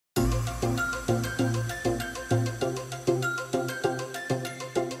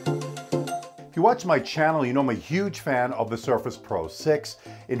you watch my channel, you know I'm a huge fan of the Surface Pro 6.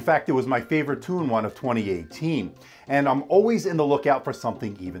 In fact, it was my favorite 2-in-1 of 2018. And I'm always in the lookout for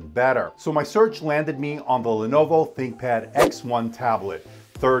something even better. So my search landed me on the Lenovo Thinkpad X1 tablet,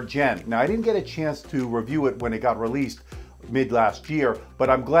 3rd gen. Now I didn't get a chance to review it when it got released mid last year, but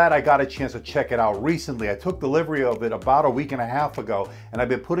I'm glad I got a chance to check it out recently. I took delivery of it about a week and a half ago, and I've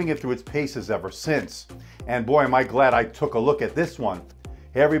been putting it through its paces ever since. And boy, am I glad I took a look at this one.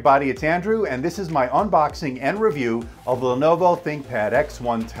 Hey everybody, it's Andrew, and this is my unboxing and review of the Lenovo Thinkpad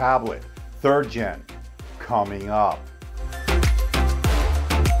X1 tablet, 3rd gen, coming up.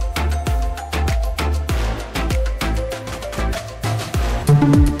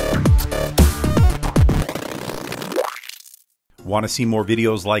 Want to see more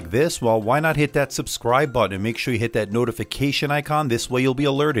videos like this? Well, why not hit that subscribe button and make sure you hit that notification icon. This way you'll be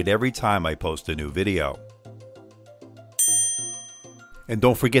alerted every time I post a new video. And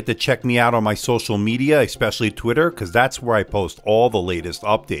don't forget to check me out on my social media, especially Twitter, because that's where I post all the latest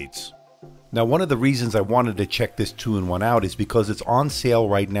updates. Now, one of the reasons I wanted to check this 2-in-1 out is because it's on sale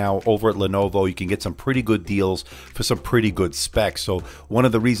right now over at Lenovo. You can get some pretty good deals for some pretty good specs. So one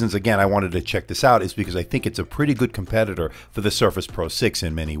of the reasons, again, I wanted to check this out is because I think it's a pretty good competitor for the Surface Pro 6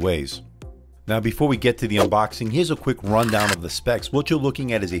 in many ways. Now, before we get to the unboxing, here's a quick rundown of the specs. What you're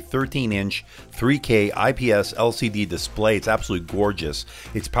looking at is a 13-inch 3K IPS LCD display. It's absolutely gorgeous.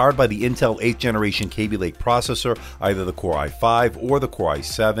 It's powered by the Intel 8th generation Kaby Lake processor, either the Core i5 or the Core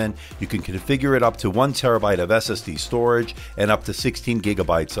i7. You can configure it up to 1 terabyte of SSD storage and up to 16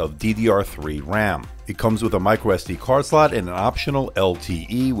 gigabytes of DDR3 RAM. It comes with a microSD card slot and an optional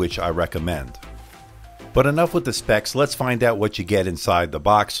LTE, which I recommend. But enough with the specs, let's find out what you get inside the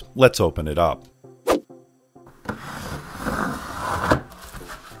box. Let's open it up.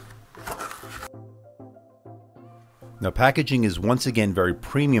 Now, packaging is once again very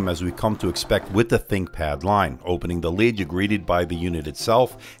premium, as we come to expect with the Thinkpad line. Opening the lid, you're greeted by the unit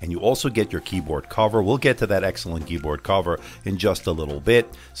itself, and you also get your keyboard cover. We'll get to that excellent keyboard cover in just a little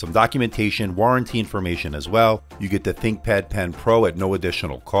bit. Some documentation, warranty information as well. You get the Thinkpad Pen Pro at no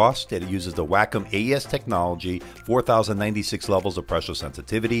additional cost. It uses the Wacom AES technology, 4096 levels of pressure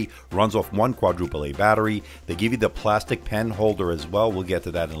sensitivity, runs off 1 quadruple A battery. They give you the plastic pen holder as well. We'll get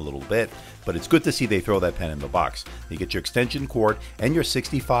to that in a little bit, but it's good to see they throw that pen in the box. You get your extension cord and your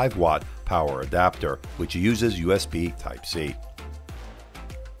 65-watt power adapter, which uses USB Type-C.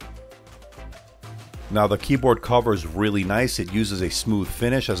 Now, the keyboard cover is really nice. It uses a smooth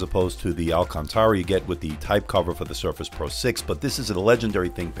finish as opposed to the Alcantara you get with the type cover for the Surface Pro 6, but this is a legendary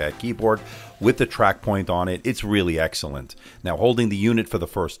Thinkpad keyboard with the track point on it. It's really excellent. Now, holding the unit for the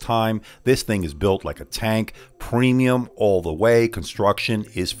first time, this thing is built like a tank, premium all the way. Construction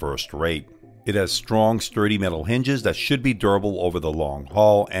is first rate. It has strong, sturdy metal hinges that should be durable over the long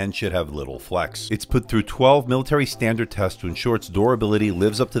haul and should have little flex. It's put through 12 military standard tests to ensure its durability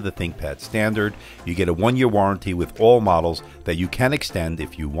lives up to the Thinkpad standard. You get a 1-year warranty with all models that you can extend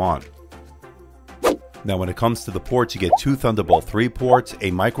if you want. Now, when it comes to the ports, you get 2 Thunderbolt 3 ports, a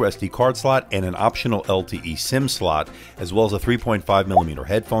microSD card slot, and an optional LTE SIM slot, as well as a 3.5mm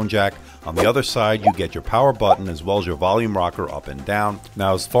headphone jack. On the other side, you get your power button as well as your volume rocker up and down.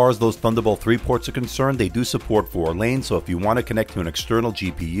 Now, as far as those Thunderbolt 3 ports are concerned, they do support 4 lanes, so if you want to connect to an external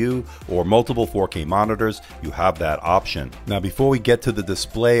GPU or multiple 4K monitors, you have that option. Now, before we get to the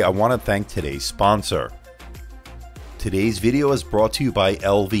display, I want to thank today's sponsor. Today's video is brought to you by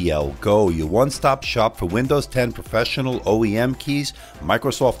LVL Go, your one-stop shop for Windows 10 professional OEM keys,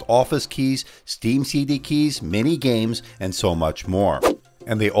 Microsoft Office keys, Steam CD keys, mini games, and so much more.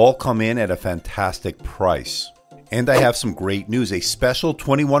 And they all come in at a fantastic price. And I have some great news, a special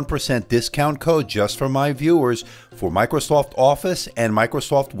 21% discount code just for my viewers for Microsoft Office and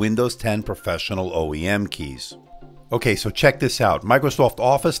Microsoft Windows 10 professional OEM keys. Okay, so check this out. Microsoft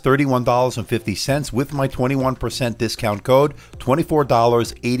Office, $31.50 with my 21% discount code,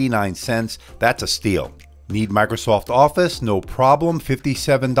 $24.89. That's a steal. Need Microsoft Office? No problem.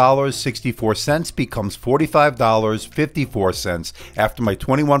 $57.64 becomes $45.54 after my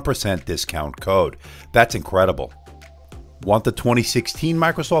 21% discount code. That's incredible. Want the 2016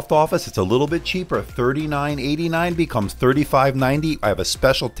 Microsoft Office? It's a little bit cheaper. $39.89 becomes $35.90. I have a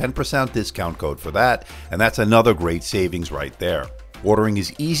special 10% discount code for that, and that's another great savings right there. Ordering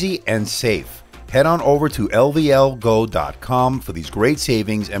is easy and safe. Head on over to lvlgo.com for these great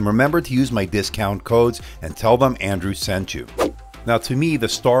savings, and remember to use my discount codes and tell them Andrew sent you. Now, to me, the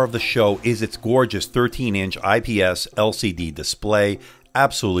star of the show is its gorgeous 13-inch IPS LCD display.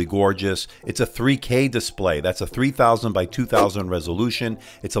 absolutely gorgeous. It's a 3K display. That's a 3000 by 2000 resolution.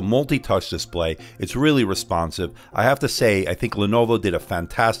 It's a multi-touch display. It's really responsive. I have to say, I think Lenovo did a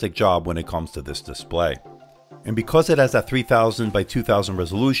fantastic job when it comes to this display. And because it has that 3000 by 2000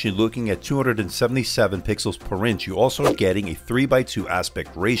 resolution, looking at 277 pixels per inch, you're also getting a 3:2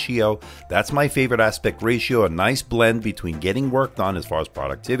 aspect ratio. That's my favorite aspect ratio, a nice blend between getting work done as far as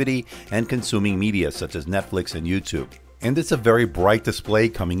productivity and consuming media such as Netflix and YouTube. And it's a very bright display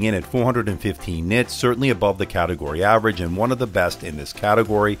coming in at 415 nits, certainly above the category average and one of the best in this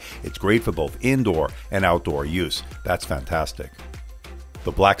category. It's great for both indoor and outdoor use. That's fantastic.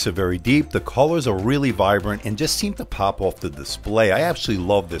 The blacks are very deep, the colors are really vibrant and just seem to pop off the display. I actually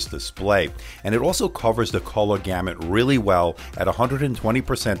love this display. And it also covers the color gamut really well at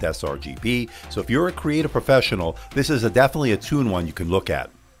 120% sRGB. So if you're a creative professional, this is definitely a 2-in-1 you can look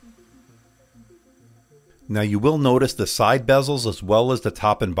at. Now you will notice the side bezels as well as the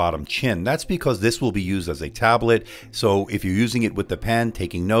top and bottom chin. That's because this will be used as a tablet. So if you're using it with the pen,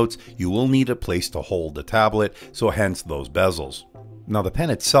 taking notes, you will need a place to hold the tablet. So hence those bezels. Now the pen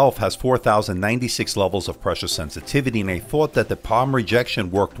itself has 4096 levels of pressure sensitivity, and I thought that the palm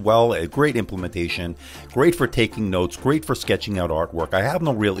rejection worked well, a great implementation, great for taking notes, great for sketching out artwork. I have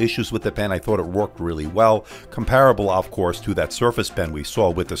no real issues with the pen. I thought it worked really well, comparable of course to that Surface Pen we saw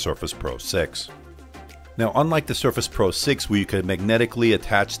with the Surface Pro 6. Now, unlike the Surface Pro 6 where you could magnetically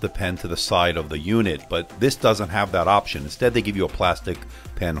attach the pen to the side of the unit, but this doesn't have that option. Instead, they give you a plastic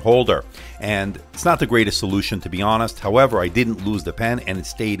pen holder. And it's not the greatest solution, to be honest. However, I didn't lose the pen and it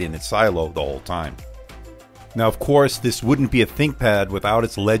stayed in its silo the whole time. Now, of course, this wouldn't be a ThinkPad without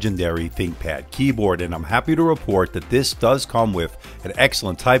its legendary ThinkPad keyboard, and I'm happy to report that this does come with an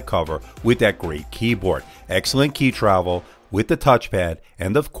excellent type cover with that great keyboard. Excellent key travel with the touchpad,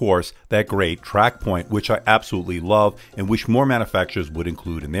 and of course that great track point, which I absolutely love and wish more manufacturers would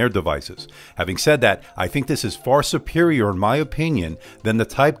include in their devices. Having said that, I think this is far superior in my opinion than the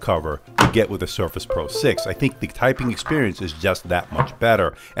type cover you get with the Surface Pro 6. I think the typing experience is just that much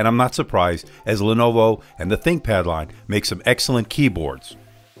better, and I'm not surprised as Lenovo and the ThinkPad line make some excellent keyboards.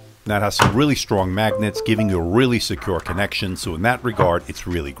 Now it has some really strong magnets giving you a really secure connection, so in that regard it's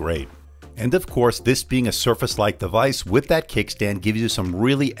really great. And of course, this being a Surface-like device with that kickstand gives you some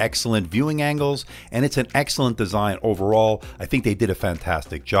really excellent viewing angles, and it's an excellent design overall. I think they did a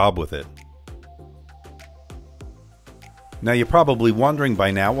fantastic job with it. Now you're probably wondering by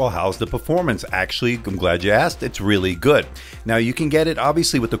now, well, how's the performance? Actually, I'm glad you asked. It's really good. Now you can get it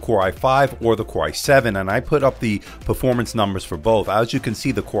obviously with the Core i5 or the Core i7, and I put up the performance numbers for both. As you can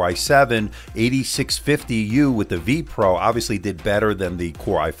see, the Core i7 8650U with the vPro obviously did better than the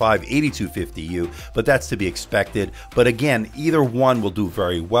Core i5 8250U, but that's to be expected. But again, either one will do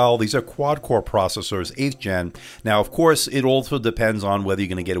very well. These are quad-core processors, 8th gen. Now, of course, it also depends on whether you're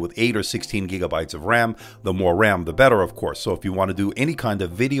going to get it with 8 or 16 gigabytes of RAM. The more RAM, the better, of course. So if you want to do any kind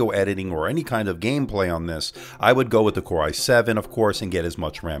of video editing or any kind of gameplay on this, I would go with the Core i7, of course, and get as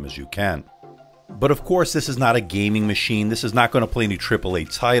much RAM as you can. But of course, this is not a gaming machine. This is not going to play any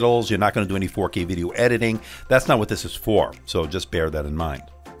AAA titles. You're not going to do any 4K video editing. That's not what this is for. So just bear that in mind.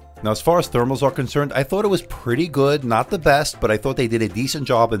 Now, as far as thermals are concerned, I thought it was pretty good, not the best, but I thought they did a decent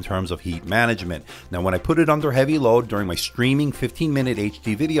job in terms of heat management. Now, when I put it under heavy load during my streaming 15-minute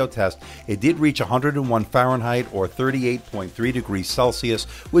HD video test, it did reach 101 Fahrenheit or 38.3 degrees Celsius,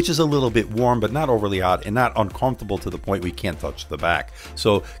 which is a little bit warm, but not overly hot and not uncomfortable to the point we can't touch the back.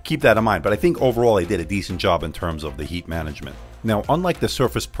 So keep that in mind. But I think overall, they did a decent job in terms of the heat management. Now, unlike the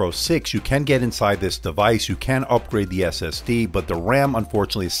Surface Pro 6, you can get inside this device, you can upgrade the SSD, but the RAM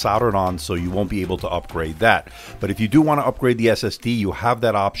unfortunately is soldered on, so you won't be able to upgrade that. But if you do want to upgrade the SSD, you have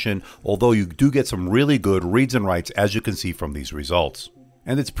that option, although you do get some really good reads and writes, as you can see from these results.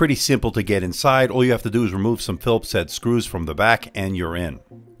 And it's pretty simple to get inside. All you have to do is remove some Phillips head screws from the back and you're in.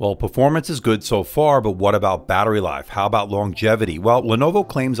 Well, performance is good so far, but what about battery life? How about longevity? Well, Lenovo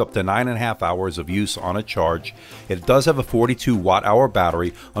claims up to 9.5 hours of use on a charge. It does have a 42 watt-hour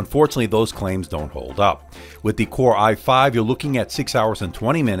battery. Unfortunately, those claims don't hold up. With the Core i5, you're looking at 6 hours and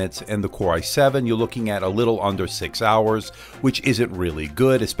 20 minutes, and the Core i7, you're looking at a little under 6 hours, which isn't really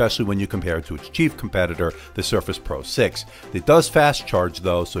good, especially when you compare it to its chief competitor, the Surface Pro 6. It does fast charge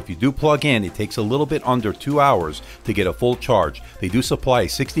though, so if you do plug in, it takes a little bit under 2 hours to get a full charge. They do supply a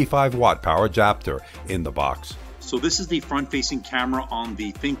 65 watt power adapter in the box. So this is the front-facing camera on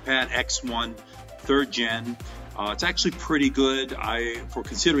the ThinkPad X1 3rd gen. It's actually pretty good for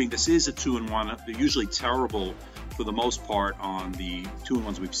considering this is a 2-in-1. They're usually terrible for the most part on the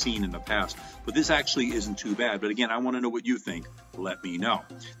 2-in-1s we've seen in the past, but this actually isn't too bad. But again, I want to know what you think. Let me know.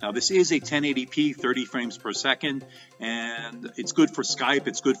 Now, this is a 1080p, 30 frames per second, and it's good for Skype,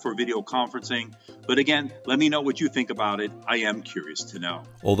 it's good for video conferencing. But again, let me know what you think about it. I am curious to know.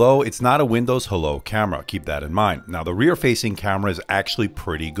 Although it's not a Windows Hello camera, keep that in mind. Now, the rear-facing camera is actually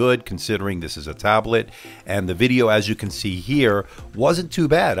pretty good considering this is a tablet, and the video, as you can see here, wasn't too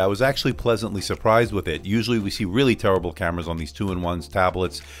bad. I was actually pleasantly surprised with it. Usually we see really terrible cameras on these 2-in-1s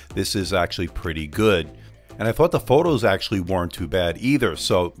tablets. This is actually pretty good. And I thought the photos actually weren't too bad either.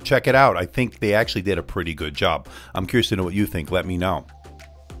 So check it out. I think they actually did a pretty good job. I'm curious to know what you think. Let me know.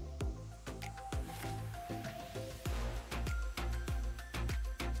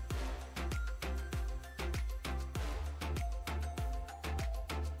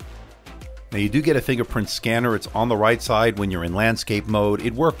 Now you do get a fingerprint scanner. It's on the right side when you're in landscape mode.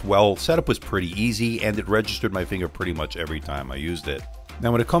 It worked well. Setup was pretty easy and it registered my finger pretty much every time I used it.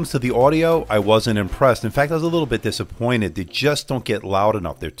 Now when it comes to the audio, I wasn't impressed. In fact, I was a little bit disappointed. They just don't get loud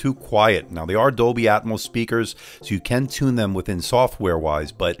enough. They're too quiet. Now they are Dolby Atmos speakers, so you can tune them within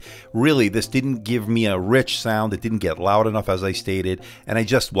software-wise, but really this didn't give me a rich sound. It didn't get loud enough, as I stated, and I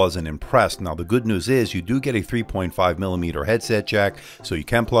just wasn't impressed. Now the good news is you do get a 3.5mm headset jack, so you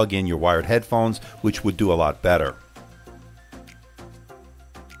can plug in your wired headphones, which would do a lot better.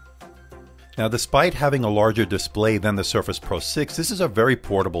 Now, despite having a larger display than the Surface Pro 6, this is a very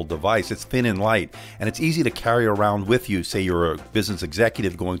portable device. It's thin and light, and it's easy to carry around with you. Say you're a business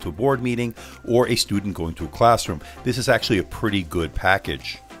executive going to a board meeting or a student going to a classroom. This is actually a pretty good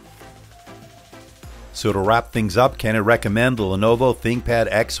package. So to wrap things up, can I recommend the Lenovo Thinkpad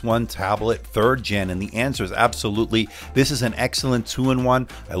X1 tablet 3rd gen? And the answer is absolutely. This is an excellent 2-in-1.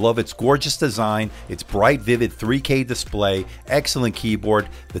 I love its gorgeous design, its bright, vivid 3K display, excellent keyboard.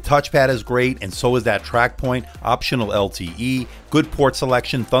 The touchpad is great, and so is that track point, optional LTE, good port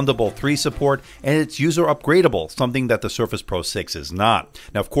selection, Thunderbolt 3 support, and it's user upgradable, something that the Surface Pro 6 is not.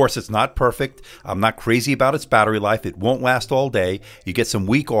 Now, of course, it's not perfect. I'm not crazy about its battery life. It won't last all day. You get some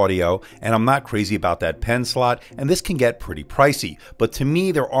weak audio, and I'm not crazy about that pen slot, and this can get pretty pricey. But to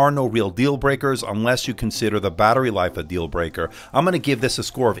me, there are no real deal breakers unless you consider the battery life a deal breaker. I'm going to give this a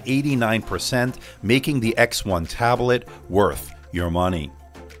score of 89%, making the X1 tablet worth your money.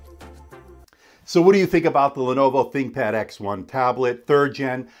 So what do you think about the Lenovo Thinkpad X1 tablet, 3rd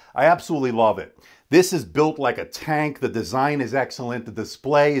gen? I absolutely love it. This is built like a tank. The design is excellent. The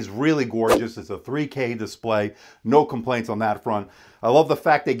display is really gorgeous. It's a 3K display. No complaints on that front. I love the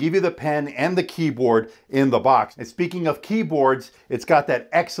fact they give you the pen and the keyboard in the box. And speaking of keyboards, it's got that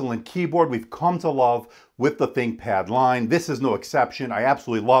excellent keyboard we've come to love with the ThinkPad line. This is no exception. I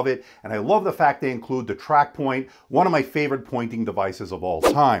absolutely love it. And I love the fact they include the track point, one of my favorite pointing devices of all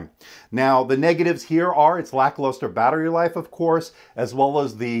time. Now, the negatives here are its lackluster battery life, of course, as well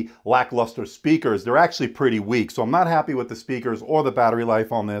as the lackluster speakers. They're actually pretty weak, so I'm not happy with the speakers or the battery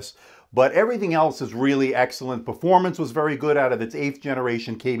life on this. But everything else is really excellent. Performance was very good out of its 8th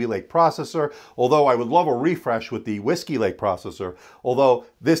generation Kaby Lake processor, although I would love a refresh with the Whiskey Lake processor, although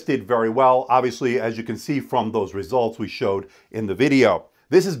this did very well, obviously, as you can see from those results we showed in the video.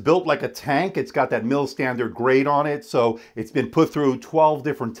 This is built like a tank. It's got that mill standard grade on it, so it's been put through 12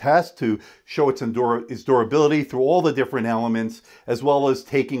 different tests to show its durability through all the different elements, as well as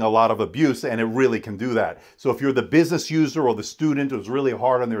taking a lot of abuse, and it really can do that. So if you're the business user or the student who's really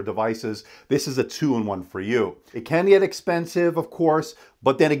hard on their devices, this is a 2-in-1 for you. It can get expensive, of course,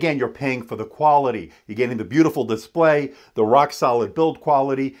 but then again, you're paying for the quality. You're getting the beautiful display, the rock-solid build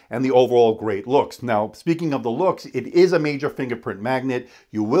quality, and the overall great looks. Now, speaking of the looks, it is a major fingerprint magnet.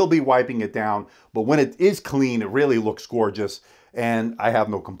 You will be wiping it down, but when it is clean, it really looks gorgeous, and I have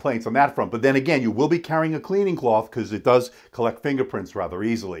no complaints on that front. But then again, you will be carrying a cleaning cloth because it does collect fingerprints rather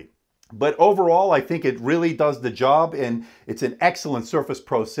easily. But overall, I think it really does the job, and it's an excellent Surface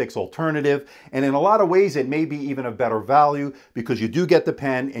Pro 6 alternative. And in a lot of ways, it may be even a better value because you do get the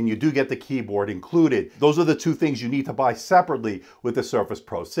pen and you do get the keyboard included. Those are the two things you need to buy separately with the Surface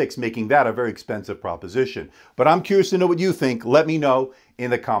Pro 6, making that a very expensive proposition. But I'm curious to know what you think. Let me know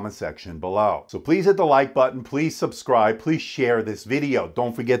in the comment section below. So please hit the like button, please subscribe, please share this video.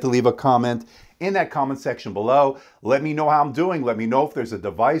 Don't forget to leave a comment in that comment section below. Let me know how I'm doing. Let me know if there's a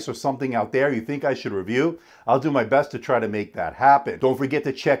device or something out there you think I should review. I'll do my best to try to make that happen. Don't forget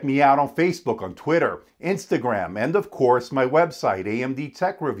to check me out on Facebook, on Twitter, Instagram, and of course my website,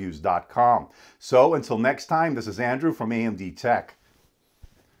 amdtechreviews.com. So until next time, this is Andrew from AMD Tech.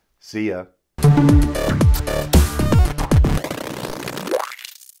 See ya.